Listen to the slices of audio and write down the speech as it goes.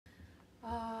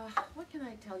can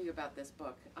I tell you about this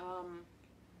book?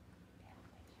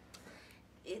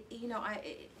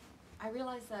 I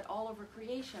realized that All Over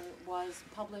Creation was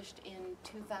published in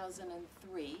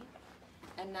 2003,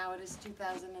 and now it is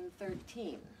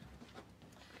 2013,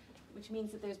 which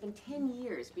means that there's been 10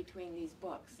 years between these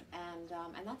books, and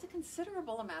that's a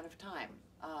considerable amount of time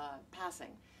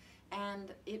passing.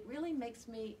 And it really makes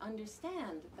me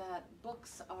understand that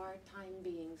books are time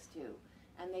beings too,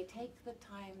 and they take the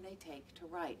time they take to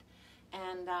write.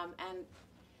 And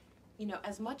you know,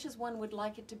 as much as one would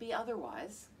like it to be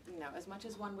otherwise, you know, as much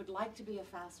as one would like to be a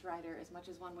fast writer, as much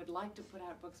as one would like to put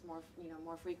out books more, you know,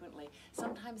 more frequently,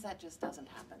 sometimes that just doesn't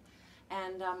happen.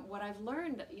 And what I've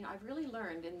learned, you know, I've really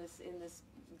learned in this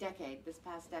decade, this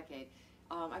past decade,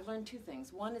 I've learned two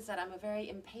things. One is that I'm a very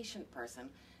impatient person,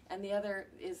 and the other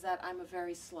is that I'm a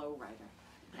very slow writer.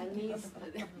 And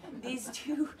these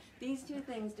two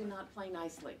things do not play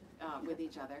nicely with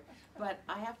each other. But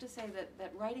I have to say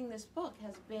that writing this book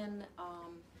has been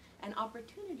an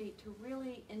opportunity to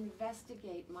really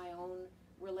investigate my own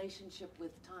relationship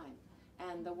with time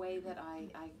and the way that I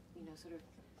you know, sort of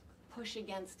push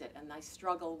against it and I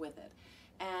struggle with it.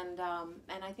 And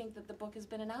I think that the book has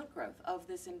been an outgrowth of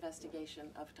this investigation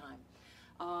of time.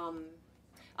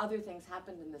 Other things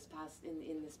happened in this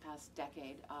past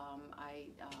decade. I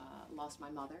lost my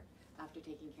mother after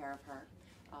taking care of her.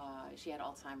 She had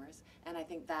Alzheimer's, and I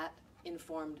think that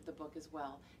informed the book as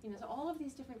well. You know, so all of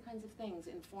these different kinds of things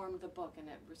informed the book, and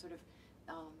it were sort of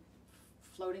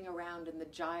floating around in the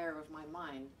gyre of my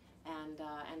mind,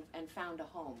 and found a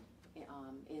home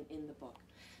in the book.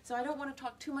 So I don't want to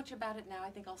talk too much about it now. I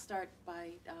think I'll start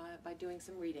by doing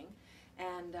some reading,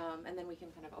 and then we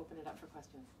can kind of open it up for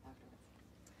questions afterwards.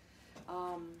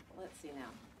 Let's see now.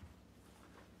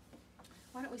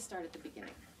 Why don't we start at the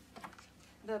beginning?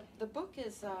 The book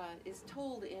is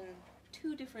told in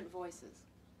two different voices.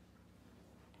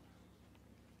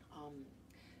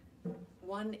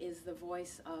 One is the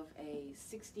voice of a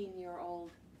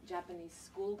 16-year-old Japanese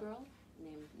schoolgirl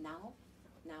named Nao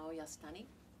Yasutani.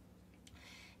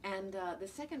 And the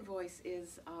second voice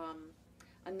is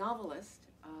a novelist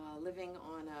living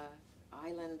on an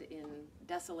island in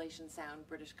Desolation Sound,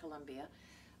 British Columbia,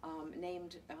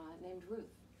 named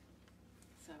Ruth.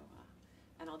 So,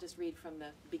 and I'll just read from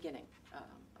the beginning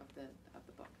of the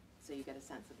book, so you get a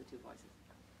sense of the two voices.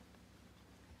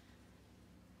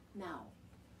 Now,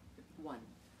 1.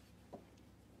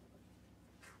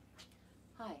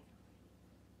 Hi.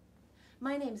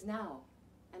 My name's Now,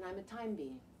 and I'm a time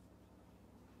being.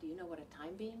 Do you know what a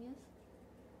time being is?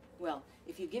 Well,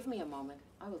 if you give me a moment,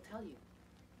 I will tell you.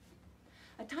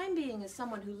 A time being is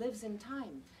someone who lives in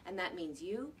time, and that means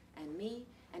you and me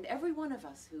and every one of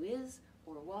us who is,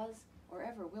 or was, or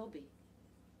ever will be.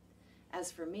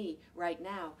 As for me, right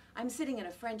now, I'm sitting in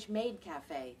a French maid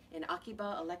cafe in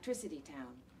Akiba Electricity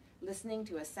Town, listening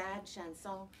to a sad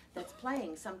chanson that's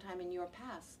playing sometime in your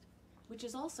past, which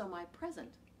is also my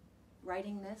present,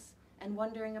 writing this and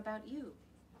wondering about you,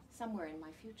 somewhere in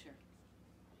my future.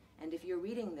 And if you're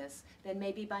reading this, then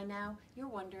maybe by now you're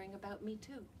wondering about me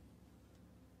too.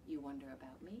 You wonder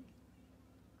about me.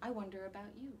 I wonder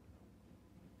about you.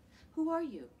 Who are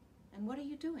you, and what are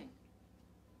you doing?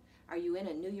 Are you in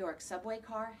a New York subway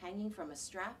car hanging from a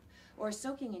strap, or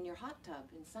soaking in your hot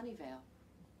tub in Sunnyvale?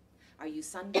 Are you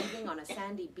sunbathing on a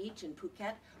sandy beach in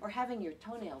Phuket, or having your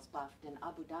toenails buffed in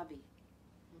Abu Dhabi?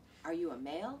 Are you a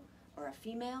male, or a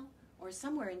female, or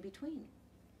somewhere in between?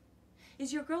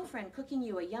 Is your girlfriend cooking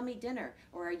you a yummy dinner,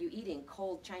 or are you eating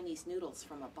cold Chinese noodles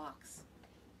from a box?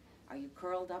 Are you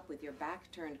curled up with your back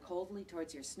turned coldly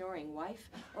towards your snoring wife,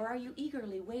 or are you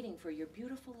eagerly waiting for your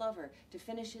beautiful lover to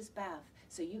finish his bath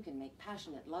so you can make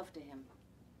passionate love to him?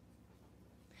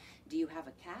 Do you have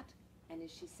a cat, and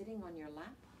is she sitting on your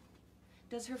lap?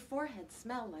 Does her forehead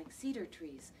smell like cedar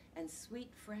trees and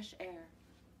sweet, fresh air?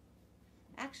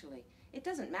 Actually, it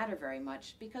doesn't matter very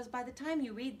much, because by the time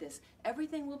you read this,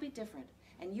 everything will be different,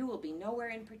 and you will be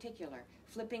nowhere in particular,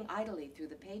 flipping idly through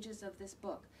the pages of this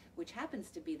book, which happens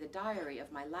to be the diary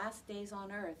of my last days on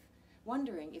Earth,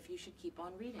 wondering if you should keep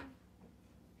on reading.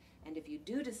 And if you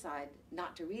do decide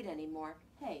not to read anymore,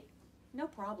 hey, no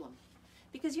problem,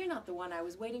 because you're not the one I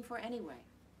was waiting for anyway.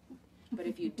 But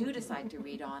if you do decide to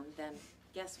read on, then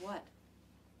guess what?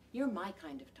 You're my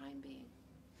kind of time being,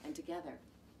 and together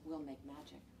we'll make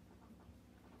magic.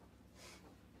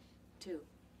 2.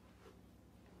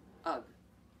 Ugh,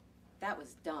 that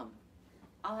was dumb.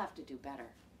 I'll have to do better.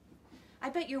 I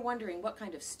bet you're wondering what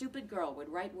kind of stupid girl would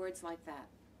write words like that.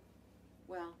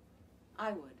 Well,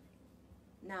 I would.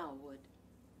 Now would.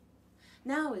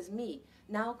 Now is me,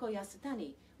 Naoko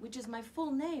Yasutani, which is my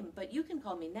full name, but you can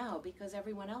call me Now because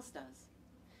everyone else does.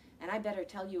 And I better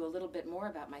tell you a little bit more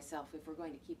about myself if we're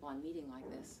going to keep on meeting like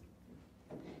this.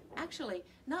 Actually,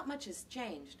 not much has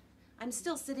changed. I'm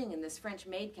still sitting in this French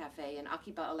maid cafe in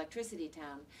Akiba Electricity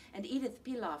Town, and Edith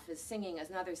Piaf is singing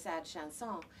another sad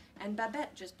chanson, and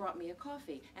Babette just brought me a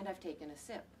coffee, and I've taken a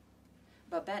sip.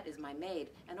 Babette is my maid,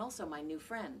 and also my new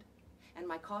friend. And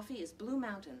my coffee is Blue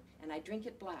Mountain, and I drink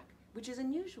it black, which is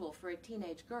unusual for a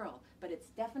teenage girl, but it's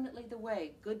definitely the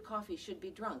way good coffee should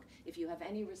be drunk if you have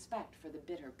any respect for the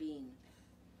bitter bean.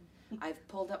 I've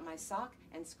pulled up my sock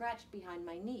and scratched behind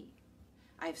my knee.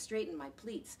 I've straightened my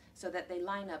pleats so that they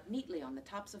line up neatly on the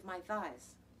tops of my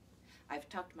thighs. I've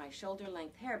tucked my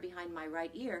shoulder-length hair behind my right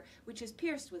ear, which is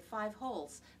pierced with 5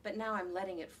 holes, but now I'm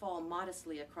letting it fall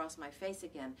modestly across my face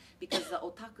again because the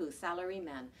otaku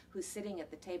salaryman who's sitting at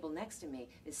the table next to me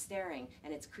is staring,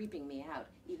 and it's creeping me out,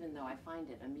 even though I find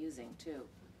it amusing too.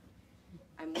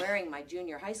 I'm wearing my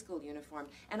junior high school uniform,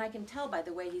 and I can tell by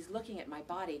the way he's looking at my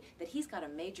body that he's got a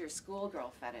major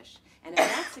schoolgirl fetish. And if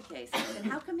that's the case, then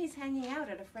how come he's hanging out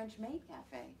at a French maid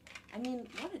cafe? I mean,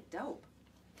 what a dope.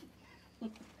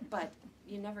 But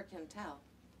you never can tell.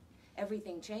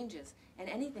 Everything changes, and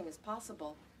anything is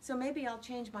possible, so maybe I'll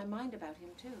change my mind about him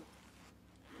too.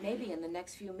 Maybe in the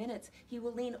next few minutes, he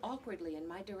will lean awkwardly in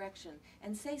my direction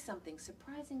and say something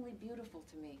surprisingly beautiful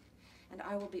to me, and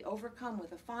I will be overcome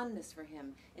with a fondness for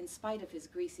him in spite of his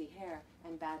greasy hair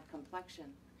and bad complexion,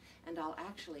 and I'll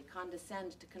actually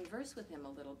condescend to converse with him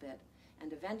a little bit,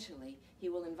 and eventually he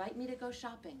will invite me to go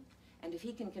shopping, and if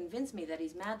he can convince me that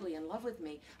he's madly in love with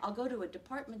me, I'll go to a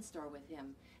department store with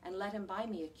him and let him buy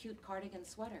me a cute cardigan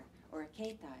sweater, or a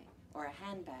keitai, or a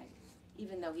handbag,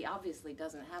 even though he obviously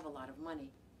doesn't have a lot of money.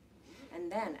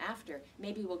 And then, after,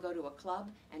 maybe we'll go to a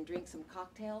club and drink some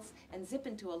cocktails and zip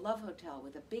into a love hotel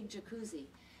with a big jacuzzi.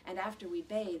 And after we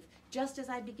bathe, just as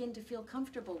I begin to feel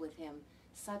comfortable with him,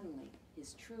 suddenly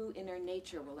his true inner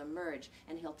nature will emerge,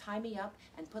 and he'll tie me up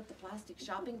and put the plastic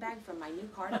shopping bag from my new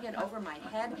cardigan over my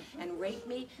head and rape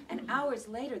me, and hours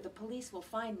later the police will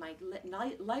find my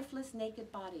lifeless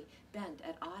naked body bent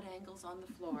at odd angles on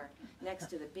the floor next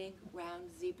to the big round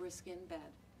zebra skin bed.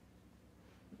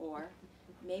 Or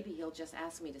maybe he'll just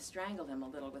ask me to strangle him a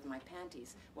little with my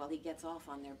panties while he gets off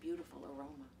on their beautiful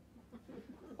aroma.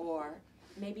 Or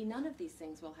maybe none of these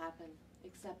things will happen,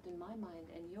 except in my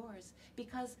mind and yours,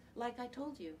 because, like I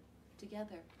told you,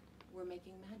 together we're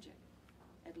making magic,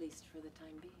 at least for the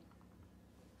time being.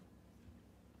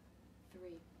 3.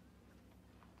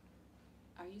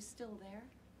 Are you still there?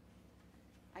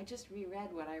 I just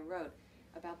reread what I wrote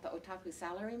about the otaku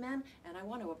salaryman, and I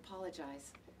want to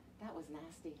apologize. That was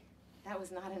nasty. That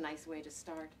was not a nice way to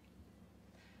start.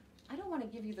 I don't want to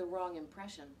give you the wrong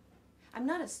impression. I'm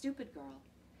not a stupid girl.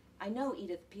 I know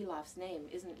Edith Piaf's name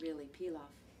isn't really Pilaf.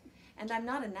 And I'm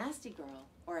not a nasty girl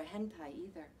or a hentai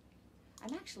either.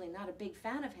 I'm actually not a big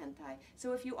fan of hentai,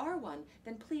 so if you are one,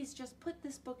 then please just put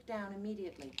this book down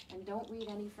immediately and don't read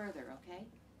any further, okay?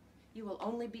 You will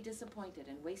only be disappointed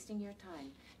and wasting your time,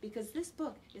 because this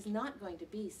book is not going to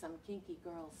be some kinky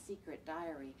girl's secret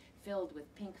diary filled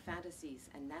with pink fantasies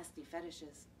and nasty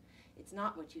fetishes. It's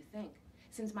not what you think,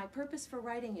 since my purpose for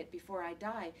writing it before I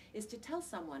die is to tell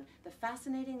someone the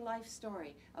fascinating life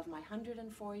story of my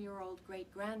 104-year-old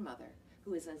great-grandmother,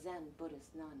 who is a Zen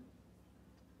Buddhist nun.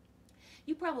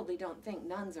 You probably don't think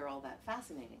nuns are all that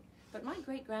fascinating, but my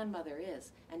great-grandmother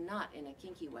is, and not in a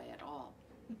kinky way at all.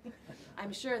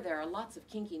 I'm sure there are lots of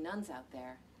kinky nuns out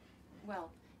there.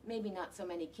 Well, maybe not so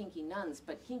many kinky nuns,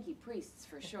 but kinky priests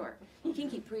for sure.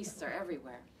 Kinky priests are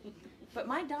everywhere. But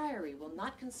my diary will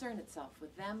not concern itself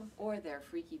with them or their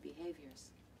freaky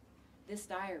behaviors. This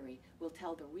diary will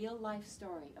tell the real-life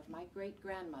story of my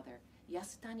great-grandmother,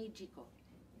 Yasutani Jiko.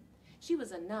 She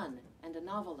was a nun and a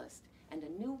novelist and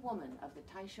a new woman of the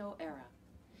Taisho era.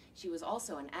 She was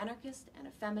also an anarchist and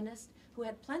a feminist who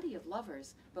had plenty of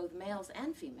lovers, both males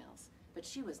and females, but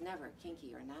she was never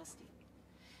kinky or nasty.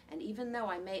 And even though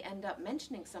I may end up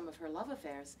mentioning some of her love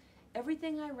affairs,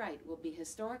 everything I write will be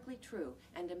historically true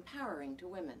and empowering to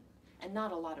women, and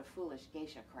not a lot of foolish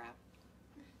geisha crap.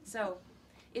 So,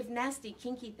 if nasty,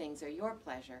 kinky things are your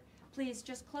pleasure, please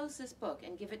just close this book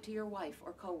and give it to your wife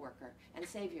or coworker, and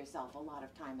save yourself a lot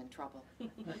of time and trouble.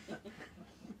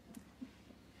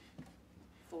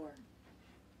 4.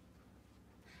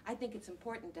 I think it's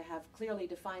important to have clearly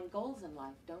defined goals in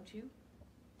life, don't you?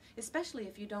 Especially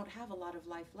if you don't have a lot of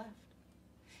life left.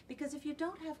 Because if you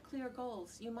don't have clear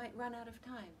goals, you might run out of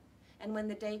time. And when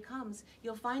the day comes,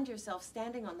 you'll find yourself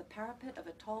standing on the parapet of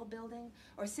a tall building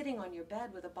or sitting on your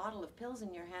bed with a bottle of pills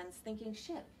in your hands thinking,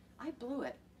 shit, I blew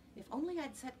it. If only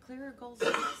I'd set clearer goals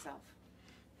for myself.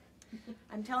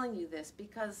 I'm telling you this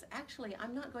because actually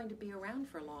I'm not going to be around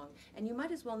for long, and you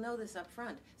might as well know this up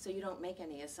front so you don't make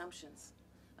any assumptions.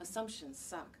 Assumptions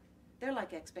suck. They're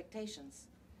like expectations.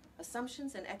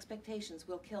 Assumptions and expectations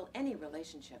will kill any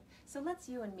relationship, so let's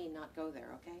you and me not go there,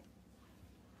 okay?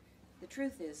 The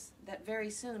truth is that very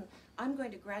soon I'm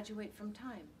going to graduate from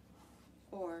time.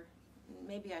 Or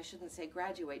maybe I shouldn't say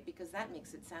graduate because that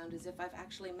makes it sound as if I've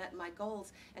actually met my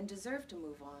goals and deserve to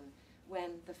move on,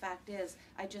 when the fact is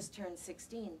I just turned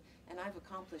 16 and I've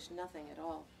accomplished nothing at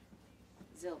all.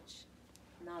 Zilch.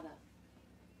 Nada.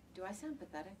 Do I sound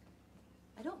pathetic?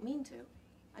 I don't mean to.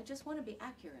 I just want to be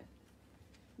accurate.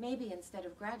 Maybe instead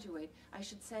of graduate, I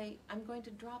should say I'm going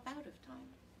to drop out of time.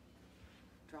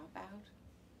 Drop out?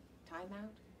 Time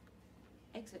out?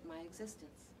 Exit my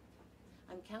existence.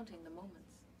 I'm counting the moments.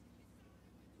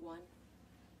 1,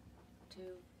 2,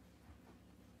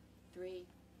 3,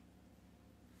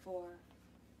 4.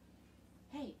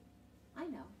 Hey, I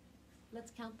know.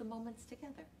 Let's count the moments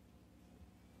together.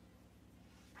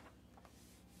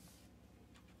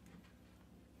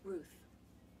 Ruth.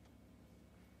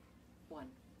 1.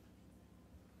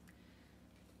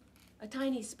 A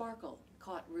tiny sparkle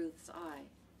caught Ruth's eye.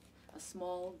 A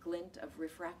small glint of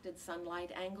refracted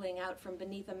sunlight angling out from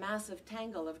beneath a massive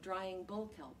tangle of drying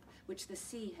bull kelp, which the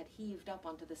sea had heaved up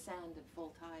onto the sand at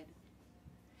full tide.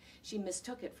 She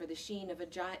mistook it for the sheen of a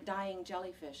dying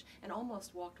jellyfish and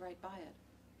almost walked right by it.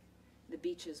 The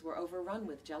beaches were overrun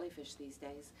with jellyfish these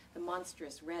days, the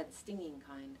monstrous red stinging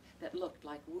kind that looked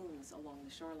like wounds along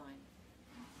the shoreline.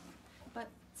 But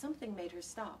something made her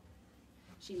stop.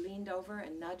 She leaned over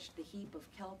and nudged the heap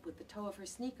of kelp with the toe of her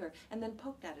sneaker and then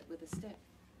poked at it with a stick.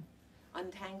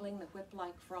 Untangling the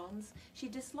whip-like fronds, she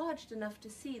dislodged enough to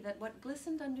see that what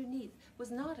glistened underneath was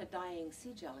not a dying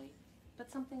sea jelly,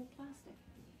 but something plastic.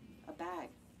 A bag.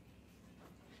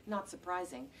 Not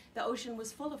surprising, the ocean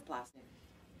was full of plastic.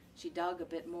 She dug a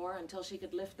bit more until she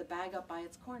could lift the bag up by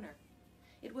its corner.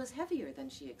 It was heavier than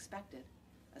she expected.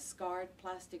 A scarred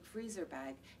plastic freezer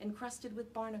bag encrusted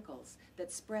with barnacles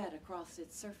that spread across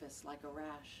its surface like a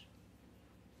rash.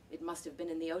 It must have been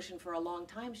in the ocean for a long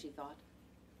time, she thought.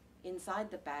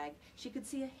 Inside the bag, she could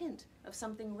see a hint of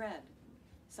something red.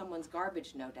 Someone's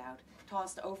garbage, no doubt,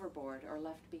 tossed overboard or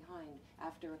left behind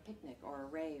after a picnic or a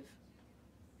rave.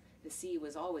 The sea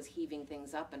was always heaving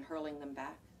things up and hurling them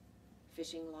back.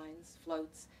 Fishing lines,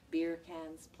 floats, beer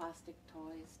cans, plastic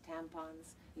toys,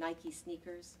 tampons, Nike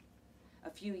sneakers. A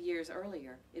few years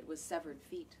earlier, it was severed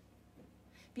feet.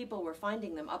 People were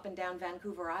finding them up and down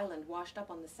Vancouver Island, washed up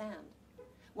on the sand.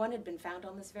 One had been found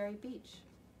on this very beach.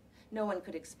 No one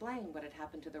could explain what had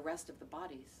happened to the rest of the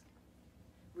bodies.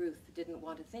 Ruth didn't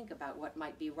want to think about what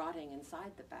might be rotting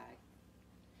inside the bag.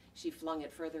 She flung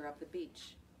it further up the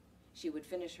beach. She would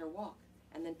finish her walk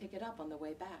and then pick it up on the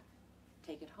way back,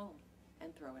 take it home,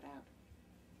 and throw it out.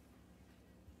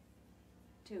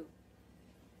 2.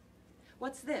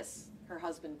 "What's this?" her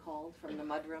husband called from the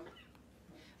mudroom.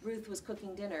 Ruth was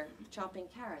cooking dinner, chopping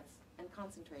carrots, and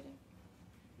concentrating.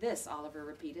 "This," Oliver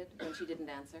repeated when she didn't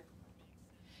answer.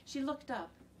 She looked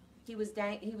up. He was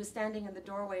standing in the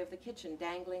doorway of the kitchen,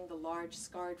 dangling the large,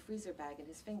 scarred freezer bag in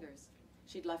his fingers.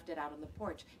 She'd left it out on the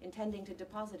porch, intending to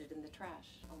deposit it in the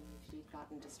trash, only she'd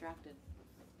gotten distracted.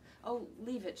 "Oh,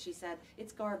 leave it," she said.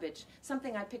 "It's garbage.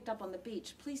 Something I picked up on the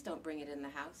beach. Please don't bring it in the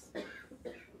house."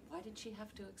 Why did she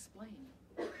have to explain?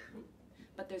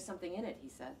 "But there's something in it," he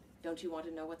said. "Don't you want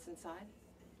to know what's inside?"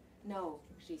 "No,"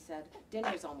 she said.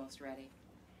 "Dinner's almost ready."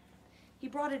 He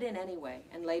brought it in anyway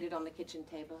and laid it on the kitchen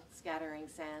table, scattering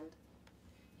sand.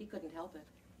 He couldn't help it.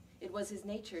 It was his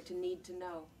nature to need to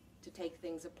know, to take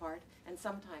things apart and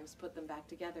sometimes put them back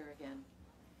together again.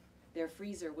 Their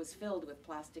freezer was filled with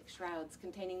plastic shrouds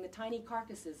containing the tiny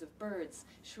carcasses of birds,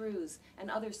 shrews,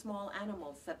 and other small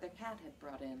animals that their cat had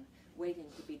brought in,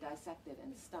 waiting to be dissected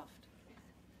and stuffed.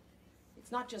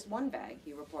 "It's not just one bag,"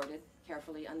 he reported,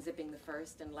 carefully unzipping the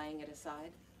first and laying it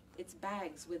aside. "It's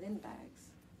bags within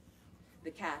bags."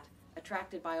 The cat,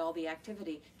 attracted by all the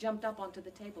activity, jumped up onto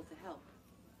the table to help.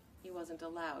 He wasn't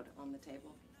allowed on the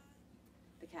table.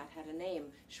 The cat had a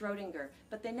name, Schrodinger,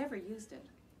 but they never used it.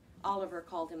 Oliver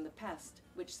called him the Pest,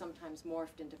 which sometimes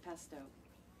morphed into Pesto.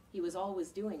 He was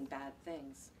always doing bad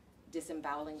things,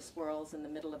 disemboweling squirrels in the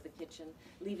middle of the kitchen,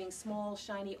 leaving small,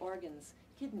 shiny organs,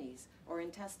 kidneys or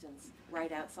intestines,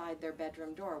 right outside their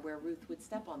bedroom door where Ruth would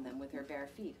step on them with her bare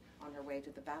feet on her way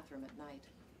to the bathroom at night.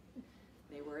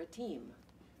 They were a team,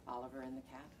 Oliver and the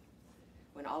cat.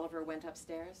 When Oliver went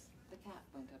upstairs, the cat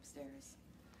went upstairs.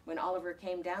 When Oliver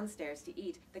came downstairs to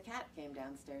eat, the cat came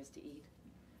downstairs to eat.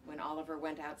 When Oliver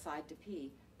went outside to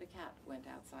pee, the cat went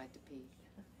outside to pee.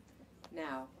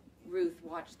 Now, Ruth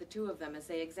watched the two of them as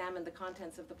they examined the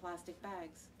contents of the plastic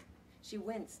bags. She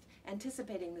winced,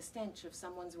 anticipating the stench of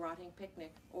someone's rotting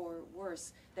picnic, or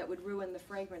worse, that would ruin the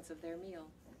fragrance of their meal.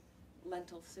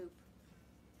 Lentil soup.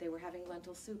 They were having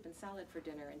lentil soup and salad for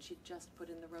dinner, and she'd just put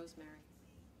in the rosemary.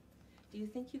 Do you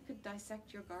think you could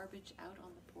dissect your garbage out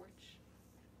on the porch?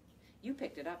 You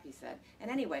picked it up, he said.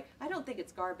 And anyway, I don't think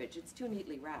it's garbage. It's too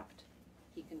neatly wrapped.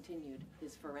 He continued,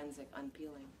 his forensic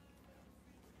unpeeling.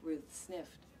 Ruth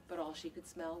sniffed, but all she could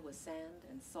smell was sand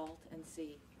and salt and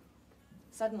sea.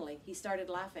 Suddenly, he started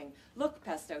laughing. Look,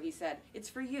 Pesto, he said, it's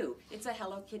for you. It's a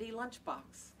Hello Kitty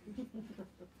lunchbox.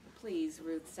 Please,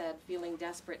 Ruth said, feeling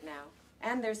desperate now.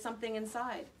 And there's something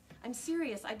inside. I'm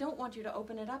serious. I don't want you to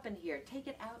open it up in here. Take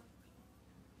it out.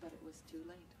 But it was too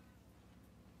late.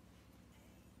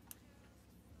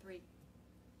 3.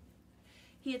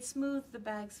 He had smoothed the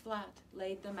bags flat,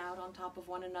 laid them out on top of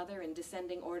one another in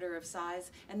descending order of size,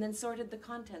 and then sorted the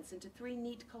contents into 3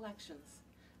 neat collections.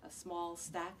 A small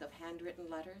stack of handwritten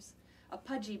letters, a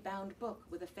pudgy bound book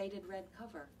with a faded red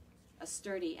cover, a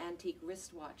sturdy antique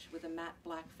wristwatch with a matte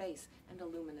black face and a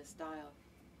luminous dial.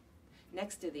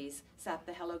 Next to these sat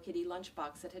the Hello Kitty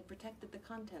lunchbox that had protected the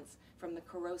contents from the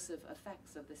corrosive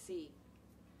effects of the sea.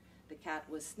 The cat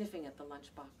was sniffing at the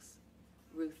lunchbox.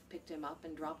 Ruth picked him up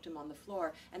and dropped him on the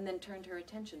floor, and then turned her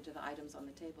attention to the items on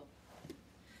the table.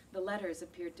 The letters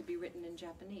appeared to be written in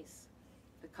Japanese.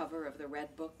 The cover of the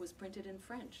red book was printed in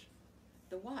French.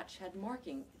 The watch had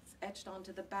markings etched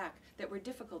onto the back that were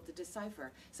difficult to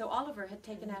decipher, so Oliver had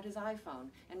taken out his iPhone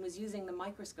and was using the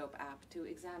microscope app to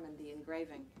examine the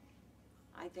engraving.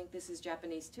 I think this is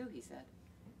Japanese too, he said.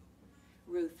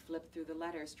 Ruth flipped through the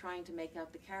letters, trying to make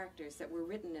out the characters that were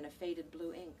written in a faded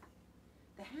blue ink.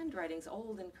 The handwriting's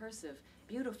old and cursive,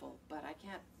 beautiful, but I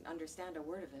can't understand a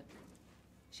word of it.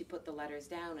 She put the letters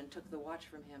down and took the watch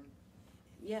from him.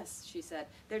 Yes, she said,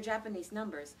 they're Japanese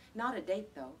numbers, not a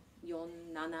date though. Yon,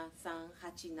 nana, san,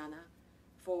 hachi, nana,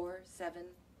 4, 7,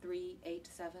 3, 8,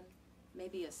 7.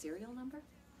 Maybe a serial number?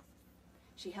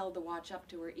 She held the watch up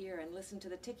to her ear and listened to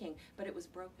the ticking, but it was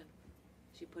broken.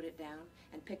 She put it down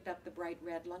and picked up the bright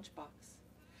red lunchbox.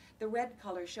 The red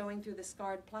color showing through the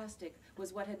scarred plastic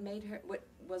was what had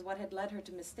led her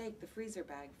to mistake the freezer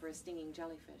bag for a stinging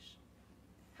jellyfish.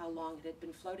 How long it had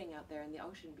been floating out there in the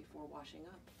ocean before washing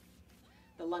up.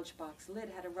 The lunchbox lid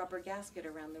had a rubber gasket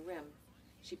around the rim.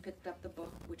 She picked up the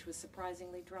book, which was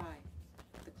surprisingly dry.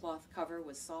 The cloth cover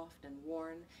was soft and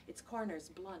worn, its corners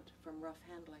blunt from rough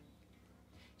handling.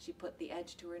 She put the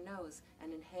edge to her nose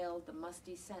and inhaled the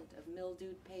musty scent of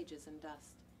mildewed pages and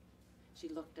dust. She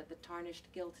looked at the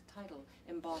tarnished gilt title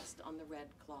embossed on the red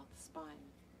cloth spine.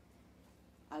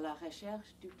 À la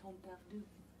recherche du temps perdu,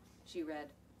 she read,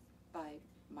 by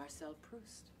Marcel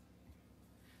Proust.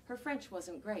 Her French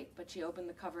wasn't great, but she opened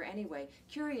the cover anyway,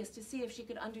 curious to see if she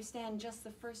could understand just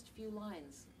the first few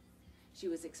lines. She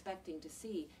was expecting to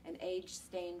see an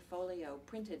age-stained folio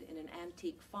printed in an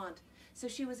antique font, so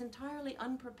she was entirely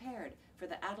unprepared for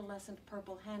the adolescent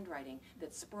purple handwriting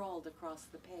that sprawled across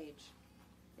the page.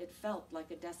 It felt like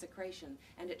a desecration,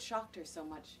 and it shocked her so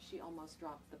much she almost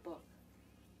dropped the book.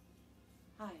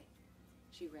 Hi,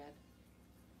 she read.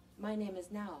 My name is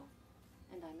Now,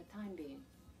 and I'm a time being.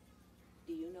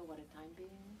 Do you know what a time being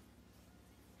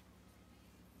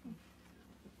is?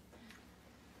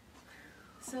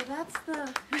 So that's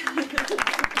the... Thank you.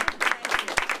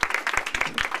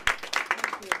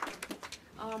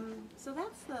 So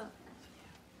that's the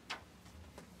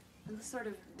sort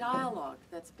of dialogue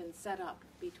that's been set up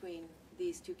between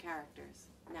these two characters,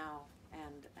 Now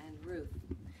and Ruth.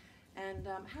 And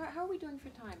how are we doing for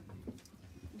time?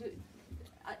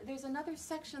 There's another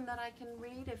section that I can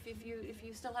read if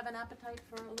you still have an appetite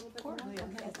for a little bit more.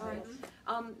 Okay. All right.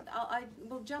 I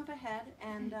will jump ahead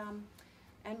and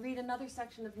read another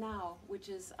section of Now, which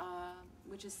is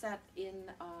set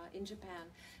in Japan.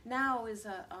 Now is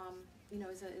a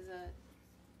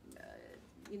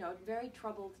very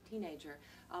troubled teenager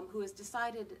who has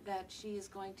decided that she is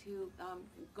going to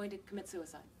commit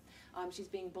suicide. She's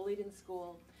being bullied in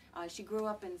school. She grew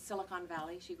up in Silicon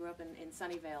Valley. She grew up in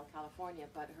Sunnyvale, California,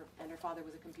 but her father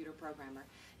was a computer programmer.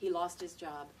 He lost his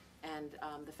job, and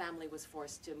the family was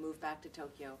forced to move back to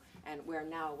Tokyo, and where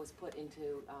Now was put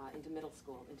into middle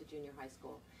school, into junior high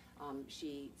school.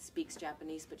 She speaks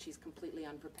Japanese, but she's completely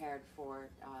unprepared for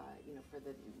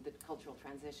the cultural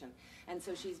transition, and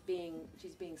so she's being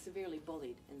severely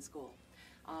bullied in school.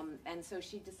 And so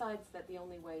she decides that the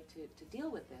only way to deal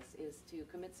with this is to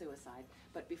commit suicide.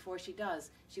 But before she does,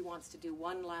 she wants to do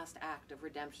one last act of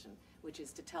redemption, which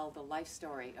is to tell the life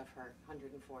story of her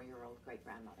 104-year-old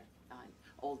great-grandmother,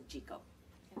 old Jiko.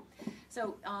 Okay.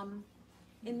 So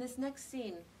In this next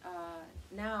scene,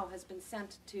 Now has been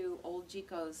sent to old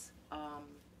Jiko's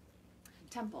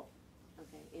temple,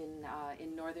 okay, in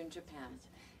northern Japan,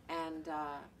 and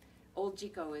old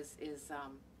Jiko is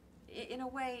in a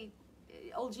way,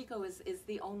 old Jiko is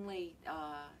the only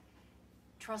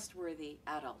trustworthy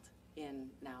adult in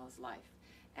Nao's life,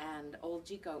 and old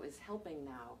Jiko is helping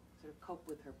Nao sort of cope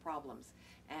with her problems,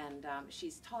 and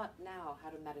she's taught Nao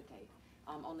how to meditate.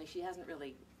 Only she hasn't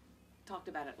really talked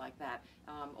about it like that.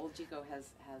 Old Jiko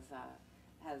has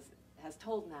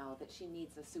told Nao that she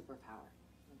needs a superpower,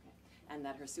 okay, and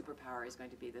that her superpower is going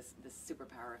to be this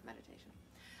superpower of meditation.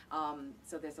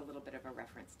 So there's a little bit of a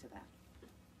reference to that.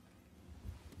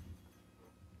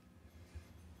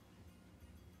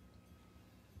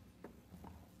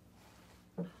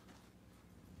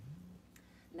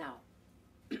 Now,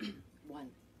 1.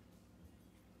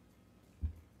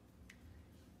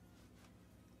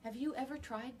 Have you ever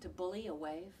tried to bully a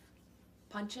wave?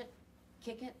 Punch it,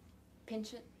 kick it,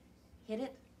 pinch it, hit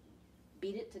it,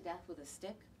 beat it to death with a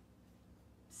stick?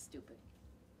 Stupid.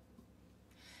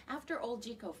 After old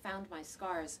Jiko found my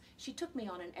scars, she took me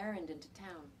on an errand into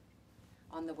town.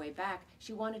 On the way back,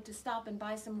 she wanted to stop and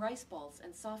buy some rice balls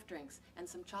and soft drinks and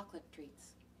some chocolate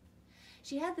treats.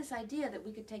 She had this idea that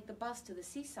we could take the bus to the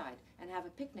seaside and have a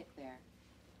picnic there.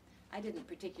 I didn't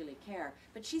particularly care,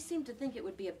 but she seemed to think it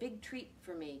would be a big treat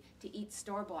for me to eat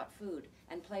store-bought food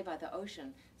and play by the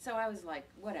ocean, so I was like,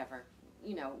 whatever,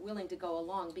 you know, willing to go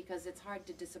along because it's hard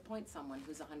to disappoint someone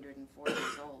who's 104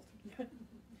 years old.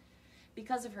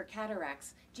 Because of her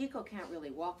cataracts, Jiko can't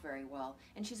really walk very well,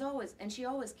 and she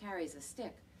always carries a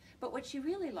stick. But what she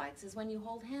really likes is when you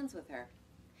hold hands with her.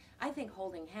 I think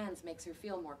holding hands makes her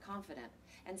feel more confident,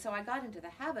 and so I got into the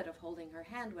habit of holding her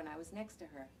hand when I was next to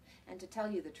her. And to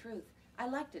tell you the truth, I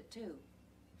liked it too.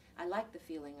 I liked the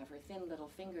feeling of her thin little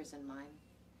fingers in mine.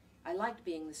 I liked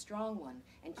being the strong one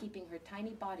and keeping her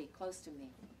tiny body close to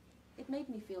me. It made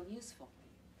me feel useful.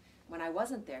 When I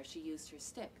wasn't there, she used her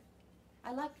stick.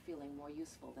 I liked feeling more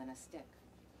useful than a stick.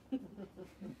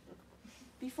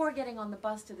 Before getting on the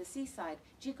bus to the seaside,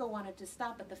 Jiko wanted to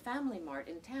stop at the Family Mart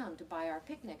in town to buy our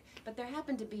picnic, but there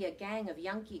happened to be a gang of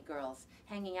Yankee girls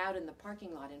hanging out in the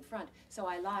parking lot in front, so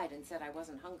I lied and said I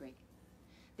wasn't hungry.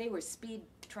 They were Speed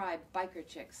Tribe biker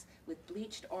chicks with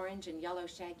bleached orange and yellow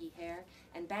shaggy hair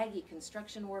and baggy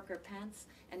construction worker pants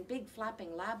and big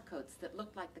flapping lab coats that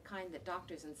looked like the kind that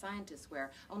doctors and scientists wear,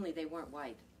 only they weren't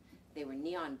white. They were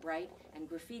neon bright and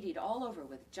graffitied all over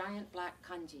with giant black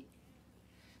kanji.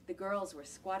 The girls were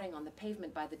squatting on the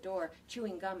pavement by the door,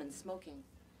 chewing gum and smoking.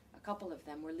 A couple of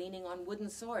them were leaning on wooden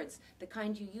swords, the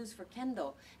kind you use for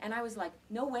kendo, and I was like,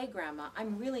 no way, Grandma,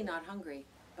 I'm really not hungry.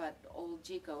 But old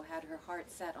Jiko had her heart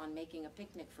set on making a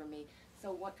picnic for me,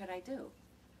 so what could I do?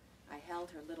 I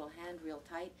held her little hand real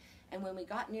tight, and when we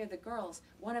got near the girls,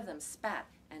 one of them spat,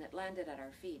 and it landed at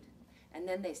our feet. And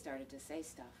then they started to say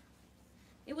stuff.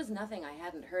 It was nothing I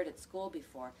hadn't heard at school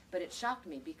before, but it shocked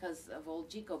me because of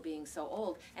old Jiko being so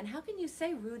old. And how can you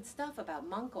say rude stuff about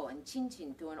manko and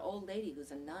chinchin to an old lady who's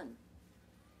a nun?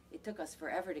 It took us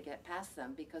forever to get past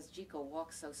them because Jiko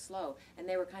walks so slow, and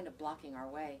they were kind of blocking our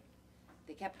way.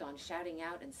 They kept on shouting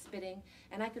out and spitting,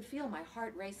 and I could feel my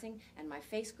heart racing and my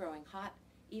face growing hot,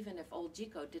 even if old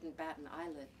Jiko didn't bat an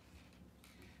eyelid.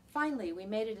 Finally, we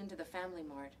made it into the Family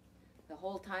Mart. The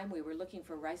whole time we were looking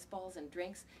for rice balls and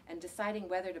drinks and deciding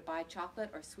whether to buy chocolate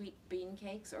or sweet bean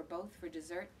cakes or both for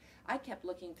dessert, I kept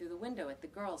looking through the window at the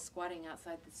girls squatting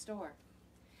outside the store.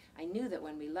 I knew that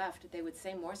when we left, they would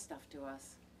say more stuff to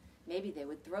us. Maybe they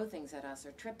would throw things at us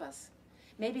or trip us.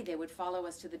 Maybe they would follow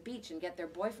us to the beach and get their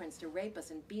boyfriends to rape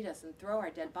us and beat us and throw our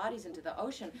dead bodies into the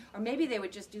ocean, or maybe they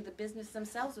would just do the business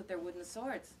themselves with their wooden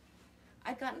swords.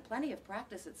 I'd gotten plenty of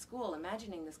practice at school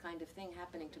imagining this kind of thing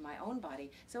happening to my own body,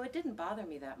 so it didn't bother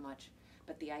me that much.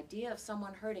 But the idea of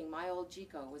someone hurting my old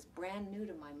Jiko was brand new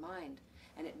to my mind,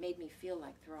 and it made me feel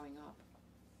like throwing up.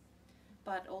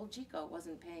 But old Jiko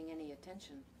wasn't paying any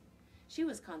attention. She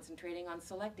was concentrating on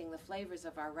selecting the flavors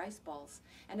of our rice balls,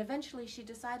 and eventually she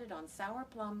decided on sour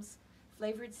plums,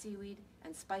 flavored seaweed,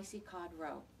 and spicy cod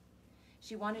roe.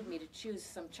 She wanted me to choose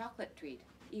some chocolate treat,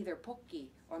 either pokki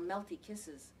or melty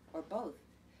kisses, or both.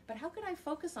 But how could I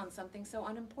focus on something so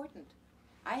unimportant?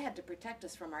 I had to protect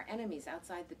us from our enemies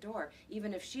outside the door,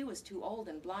 even if she was too old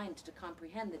and blind to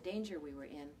comprehend the danger we were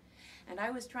in. And I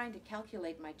was trying to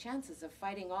calculate my chances of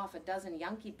fighting off a dozen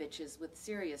Yankee bitches with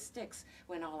serious sticks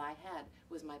when all I had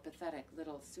was my pathetic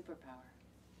little superpower.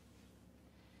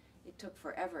 It took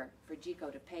forever for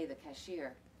Jiko to pay the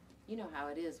cashier. You know how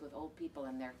it is with old people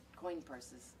and their coin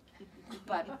purses.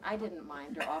 But I didn't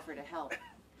mind or offer to help.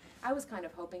 I was kind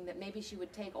of hoping that maybe she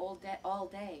would take all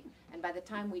day, and by the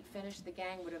time we'd finished, the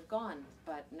gang would have gone,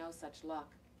 but no such luck.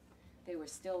 They were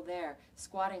still there,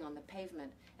 squatting on the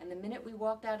pavement, and the minute we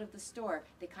walked out of the store,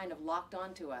 they kind of locked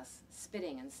onto us,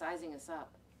 spitting and sizing us up.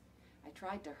 I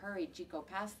tried to hurry Jiko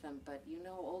past them, but you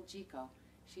know old Jiko,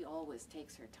 she always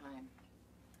takes her time.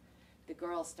 The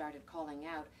girls started calling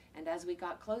out, and as we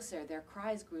got closer, their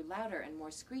cries grew louder and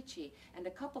more screechy, and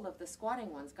a couple of the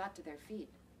squatting ones got to their feet.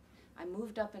 I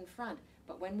moved up in front,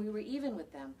 but when we were even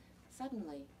with them,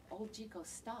 suddenly old Jiko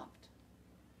stopped.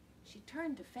 She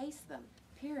turned to face them,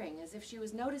 peering as if she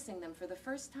was noticing them for the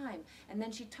first time, and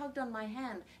then she tugged on my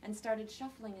hand and started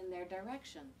shuffling in their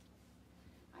direction.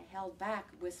 I held back,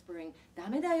 whispering,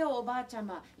 "Dame da yo,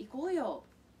 oba-chama, ikou yo."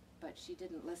 But she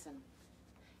didn't listen.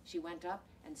 She went up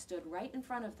and stood right in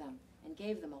front of them and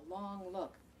gave them a long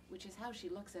look, which is how she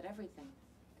looks at everything.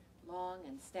 Long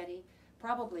and steady,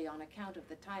 probably on account of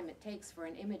the time it takes for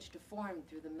an image to form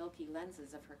through the milky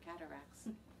lenses of her cataracts.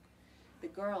 The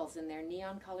girls in their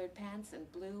neon-colored pants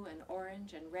and blue and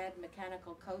orange and red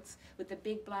mechanical coats with the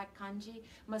big black kanji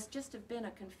must just have been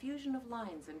a confusion of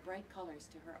lines and bright colors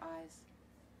to her eyes.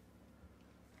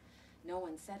 No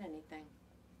one said anything.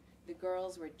 The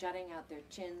girls were jutting out their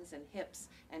chins and hips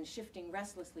and shifting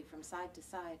restlessly from side to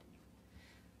side.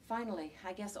 Finally,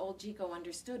 I guess old Jiko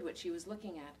understood what she was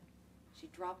looking at. She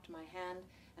dropped my hand,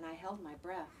 and I held my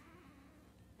breath.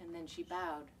 And then she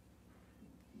bowed.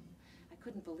 I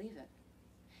couldn't believe it.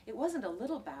 It wasn't a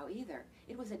little bow either.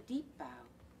 It was a deep bow.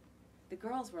 The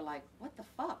girls were like, "What the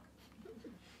fuck?"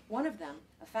 One of them,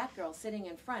 a fat girl sitting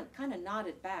in front, kind of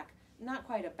nodded back. Not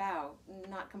quite a bow,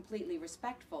 not completely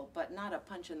respectful, but not a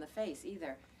punch in the face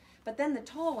either. But then the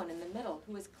tall one in the middle,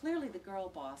 who was clearly the girl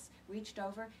boss, reached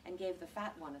over and gave the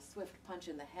fat one a swift punch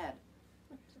in the head.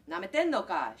 "Nametten no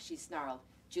ka?" she snarled.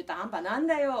 "Chuta-hanpa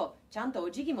nanda yo! Chanto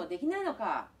ojiki mo dekinai no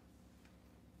ka?"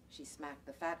 She smacked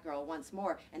the fat girl once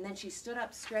more, and then she stood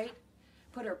up straight,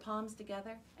 put her palms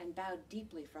together, and bowed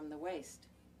deeply from the waist.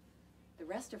 The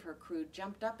rest of her crew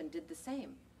jumped up and did the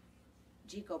same.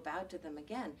 Jiko bowed to them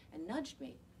again and nudged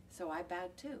me, so I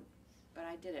bowed too. But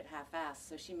I did it half-assed,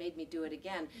 so she made me do it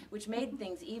again, which made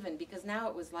things even because now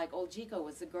it was like old Jiko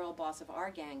was the girl boss of our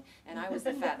gang, and I was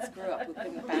the fat screw-up who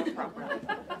couldn't bow properly.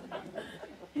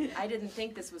 I didn't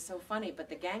think this was so funny, but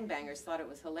the gangbangers thought it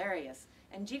was hilarious,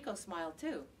 and Jiko smiled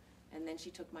too. And then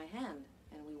she took my hand,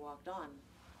 and we walked on.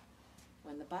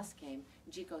 When the bus came,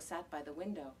 Jiko sat by the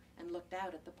window and looked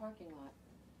out at the parking lot.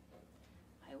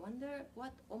 "I wonder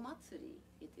what omatsuri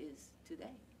it is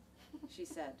today," she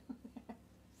said.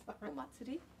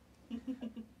 "Omatsuri?"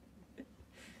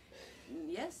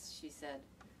 "Yes," she said.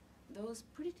 "Those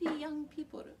pretty young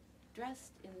people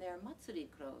dressed in their matsuri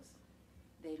clothes.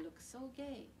 They look so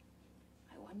gay.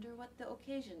 I wonder what the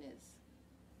occasion is.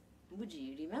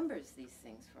 Muji remembers these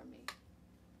things for me."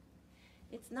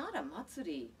 "It's not a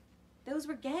matsuri. Those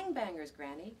were gangbangers,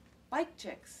 Granny. Bike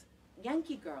chicks.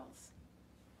 Yankee girls."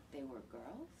 "They were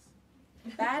girls?"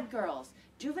 "Bad girls.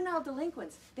 Juvenile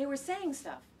delinquents. They were saying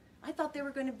stuff. I thought they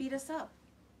were going to beat us up."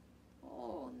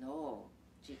 "Oh, no,"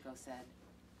 Jiko said,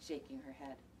 shaking her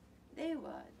head. "They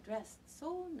were dressed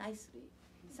so nicely.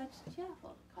 Such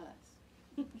cheerful colors."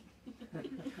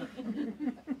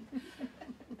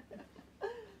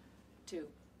 2.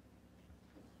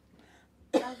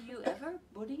 "Have you ever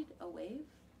bullied a wave?"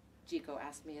 Jiko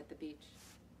asked me at the beach.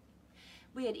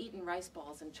 We had eaten rice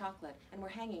balls and chocolate and were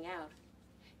hanging out.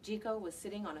 Jiko was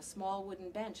sitting on a small wooden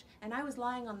bench, and I was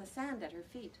lying on the sand at her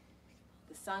feet.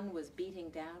 The sun was beating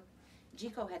down.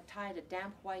 Jiko had tied a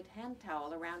damp white hand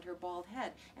towel around her bald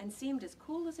head and seemed as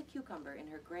cool as a cucumber in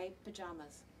her gray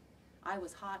pajamas. I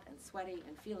was hot and sweaty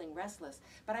and feeling restless,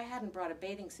 but I hadn't brought a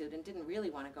bathing suit and didn't really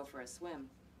want to go for a swim.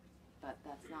 But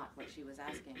that's not what she was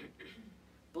asking.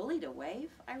 "Bullied a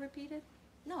wave?" I repeated.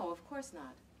 "No, of course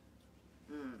not."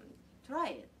 Try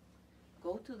it.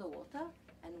 Go to the water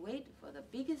and wait for the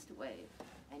biggest wave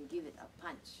and give it a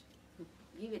punch.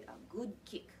 Give it a good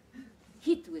kick.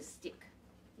 Hit with stick.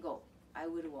 Go. I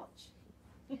will watch."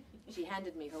 She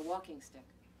handed me her walking stick.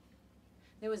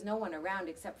 There was no one around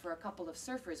except for a couple of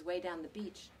surfers way down the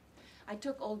beach. I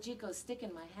took old Jiko's stick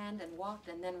in my hand and walked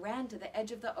and then ran to the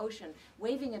edge of the ocean,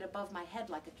 waving it above my head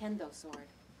like a kendo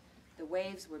sword. The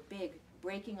waves were big,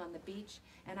 breaking on the beach,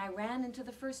 and I ran into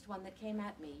the first one that came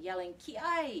at me, yelling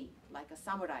 "Kiai!" like a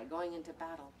samurai going into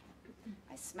battle.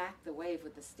 I smacked the wave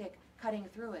with the stick, cutting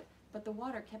through it, but the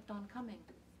water kept on coming.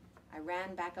 I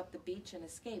ran back up the beach and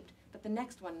escaped, but the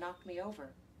next one knocked me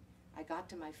over. I got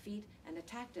to my feet and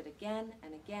attacked it again,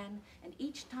 and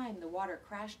each time the water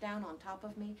crashed down on top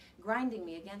of me, grinding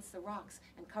me against the rocks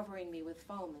and covering me with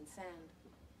foam and sand.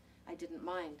 I didn't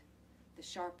mind. The The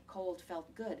sharp cold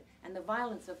felt good, and the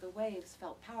violence of the waves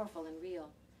felt powerful and real,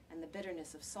 and the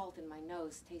bitterness of salt in my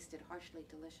nose tasted harshly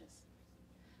delicious.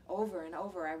 Over and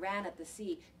over I ran at the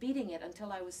sea, beating it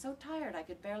until I was so tired I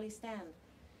could barely stand.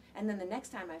 And then the next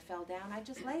time I fell down, I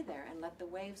just lay there and let the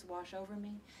waves wash over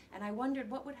me, and I wondered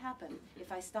what would happen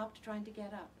if I stopped trying to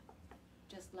get up.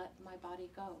 Just let my body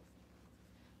go.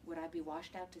 Would I be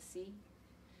washed out to sea?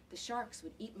 The sharks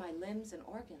would eat my limbs and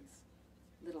organs.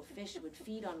 Little fish would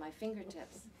feed on my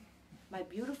fingertips. My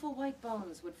beautiful white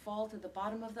bones would fall to the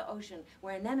bottom of the ocean,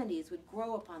 where anemones would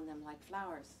grow upon them like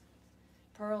flowers.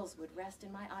 Pearls would rest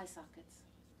in my eye sockets.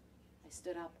 I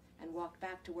stood up and walked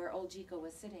back to where old Jiko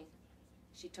was sitting.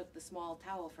 She took the small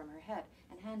towel from her head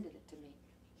and handed it to me.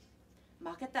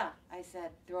 "Maketa," I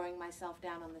said, throwing myself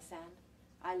down on the sand.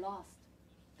 "I lost.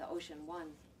 The ocean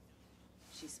won."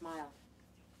 She smiled.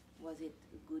 "Was it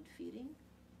a good feeling?"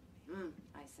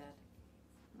 I said.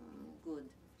 "Good,"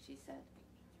 she said.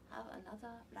 "Have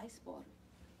another rice ball."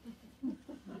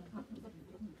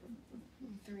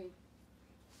 3.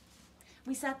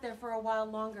 We sat there for a while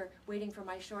longer, waiting for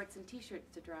my shorts and t-shirts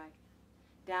to dry.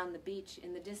 Down the beach,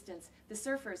 in the distance, the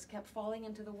surfers kept falling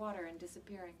into the water and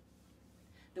disappearing.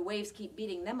 "The waves keep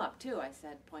beating them up too," I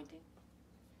said, pointing.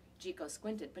 Jiko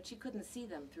squinted, but she couldn't see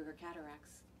them through her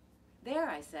cataracts. "There,"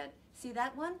 I said. "See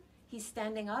that one? He's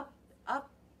standing up, up,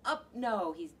 up.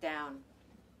 No, he's down."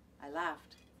 I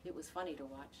laughed. It was funny to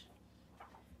watch.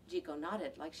 Jiko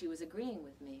nodded like she was agreeing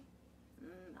with me.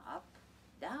 "Up,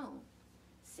 down.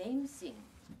 Same thing,"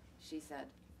 she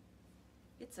said.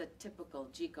 It's a typical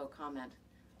Jiko comment,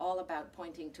 all about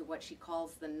pointing to what she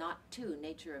calls the not-to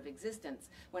nature of existence,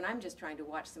 when I'm just trying to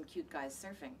watch some cute guys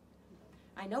surfing.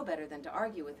 I know better than to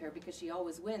argue with her because she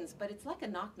always wins, but it's like a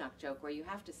knock-knock joke where you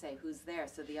have to say who's there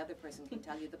so the other person can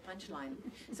tell you the punchline.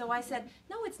 So I said,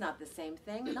 "No, it's not the same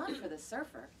thing, not for the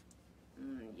surfer."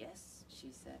 "Yes,"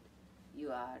 she said.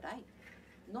 "You are right.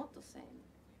 Not the same."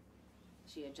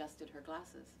 She adjusted her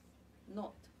glasses.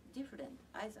 "Not different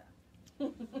either."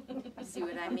 See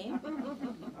what I mean?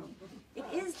 It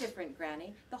is different,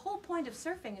 Granny. The whole point of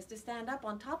surfing is to stand up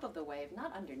on top of the wave,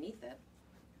 not underneath it.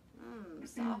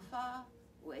 Safa,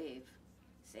 wave,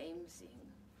 same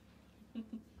thing.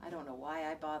 I don't know why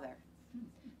I bother.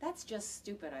 "That's just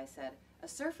stupid," I said. "A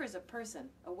surfer's a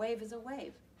person, a wave is a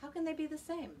wave. How can they be the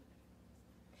same?"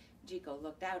 Jiko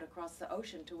looked out across the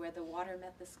ocean to where the water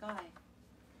met the sky.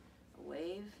 "A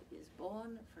wave is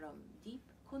born from deep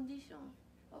condition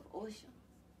of ocean,"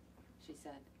 she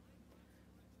said.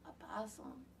 "A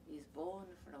person is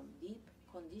born from deep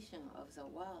condition of the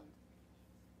world.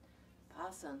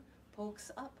 Person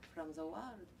pokes up from the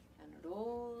world and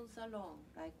rolls along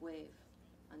like wave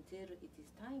until it is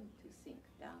time to sink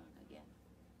down again.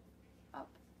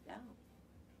 Up, down,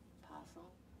 person,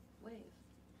 wave."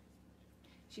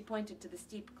 She pointed to the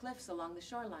steep cliffs along the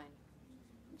shoreline.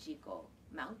 "Jiko,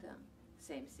 mountain,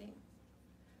 same thing.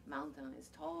 Mountain is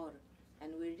tall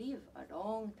and will live a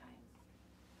long time.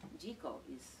 Jiko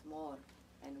is small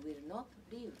and will not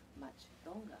live much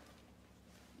longer.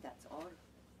 That's all."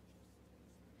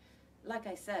 Like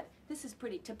I said, this is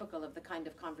pretty typical of the kind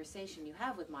of conversation you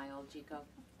have with my old Jiko.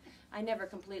 I never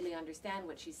completely understand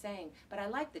what she's saying, but I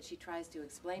like that she tries to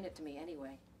explain it to me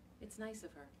anyway. It's nice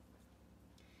of her.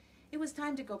 It was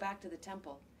time to go back to the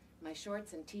temple. My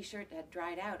shorts and t-shirt had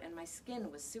dried out and my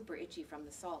skin was super itchy from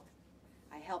the salt.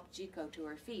 I helped Jiko to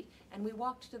her feet and we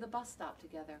walked to the bus stop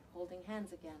together, holding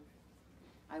hands again.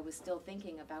 I was still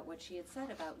thinking about what she had said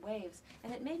about waves,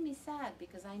 and it made me sad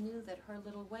because I knew that her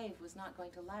little wave was not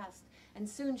going to last, and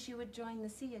soon she would join the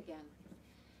sea again.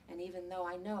 And even though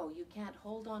I know you can't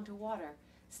hold on to water,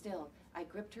 still I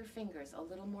gripped her fingers a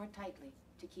little more tightly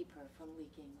to keep her from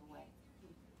leaking away.